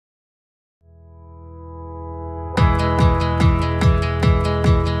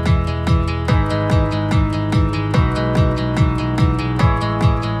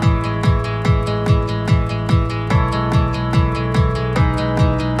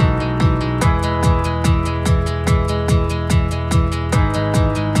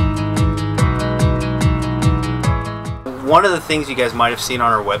one of the things you guys might have seen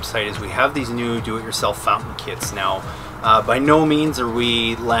on our website is we have these new do-it-yourself fountain kits now. By no means are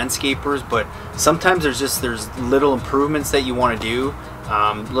we landscapers, but sometimes there's little improvements that you want to do,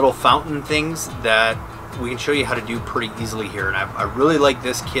 little fountain things that we can show you how to do pretty easily here. And I really like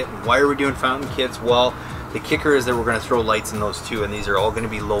this kit. And why are we doing fountain kits? Well, the kicker is that we're going to throw lights in those too, and these are all going to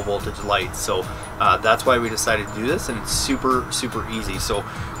be low voltage lights. So that's why we decided to do this, and it's super easy. So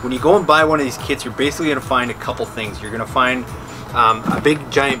when you go and buy one of these kits, you're basically going to find a couple things. You're going to find a big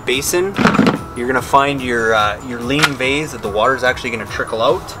giant basin. You're going to find your lean vase that the water is actually going to trickle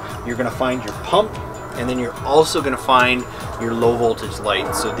out. You're going to find your pump, and then you're also going to find your low voltage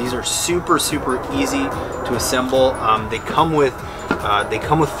lights. So these are super easy to assemble. They come with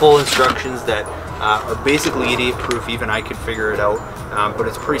full instructions that are basically idiot proof. Even I could figure it out, but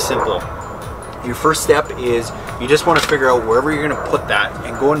it's pretty simple. Your first step is you just want to figure out wherever you're going to put that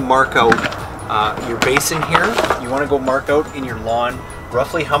and go and mark out your basin here. You want to go mark out in your lawn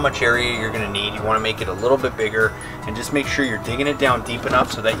roughly how much area you're going to need. You want to make it a little bit bigger, and just make sure you're digging it down deep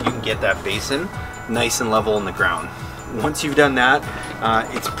enough so that you can get that basin nice and level in the ground. Once you've done that,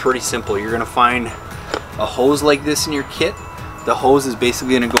 it's pretty simple. You're going to find a hose like this in your kit. The hose is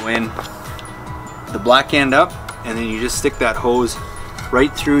basically going to go in the black end up, and then you just stick that hose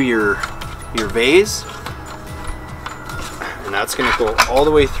right through your vase, and that's going to go all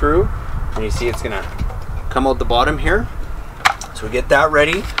the way through, and you see it's going to come out the bottom here. So we get that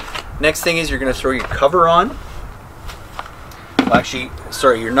ready. Next thing is you're going to throw your cover on. Well, actually,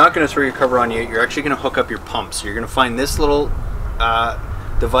 sorry, you're not going to throw your cover on yet. You're actually going to hook up your pump. So you're going to find this little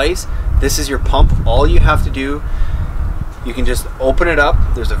device. This is your pump. All you have to do, you can just open it up.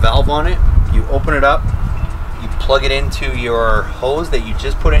 There's a valve on it. You open it up, you plug it into your hose that you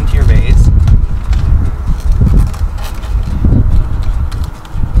just put into your vase,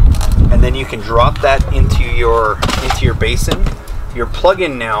 and then you can drop that into your basin. Your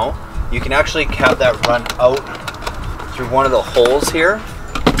plug-in now, you can actually have that run out through one of the holes here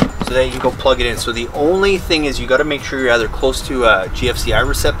so that you can go plug it in. So the only thing is you got to make sure you're either close to a GFCI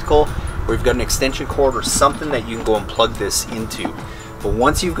receptacle, or you've got an extension cord or something that you can go and plug this into. But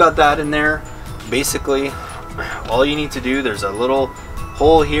once you've got that in there, basically all you need to do, there's a little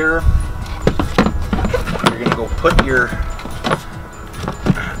hole here. You're going to go put your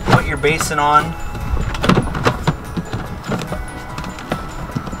basin on,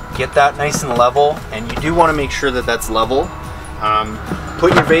 get that nice and level, and you do want to make sure that that's level.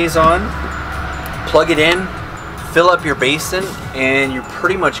 Put your vase on, plug it in, fill up your basin, and you're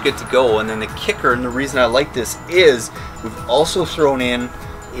pretty much good to go. And then the kicker, and the reason I like this, is we've also thrown in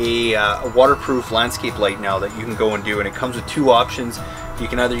a waterproof landscape light now that you can go and do, and it comes with two options. You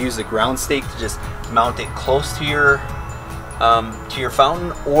can either use the ground stake to just mount it close to your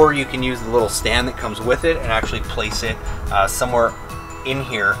fountain, or you can use the little stand that comes with it and actually place it somewhere in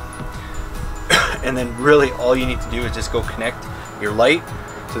here. And then really all you need to do is just go connect your light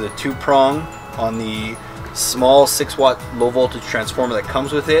to the 2-prong on the small 6-watt low voltage transformer that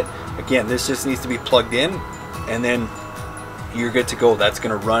comes with it. Again, this just needs to be plugged in, and then you're good to go. That's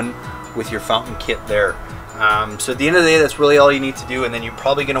going to run with your fountain kit there. So at the end of the day, that's really all you need to do. And then you're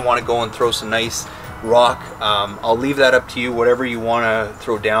probably going to want to go and throw some nice rock. I'll leave that up to you, whatever you want to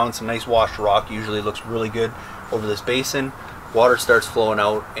throw down. Some nice washed rock usually looks really good over this basin. Water starts flowing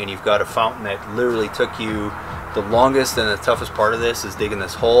out, and you've got a fountain that literally took you the longest, and the toughest part of this is digging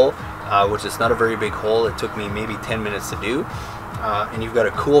this hole, which is not a very big hole. It took me maybe 10 minutes to do. And you've got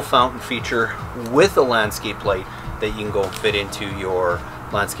a cool fountain feature with a landscape light that you can go and fit into your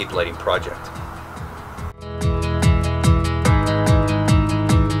landscape lighting project.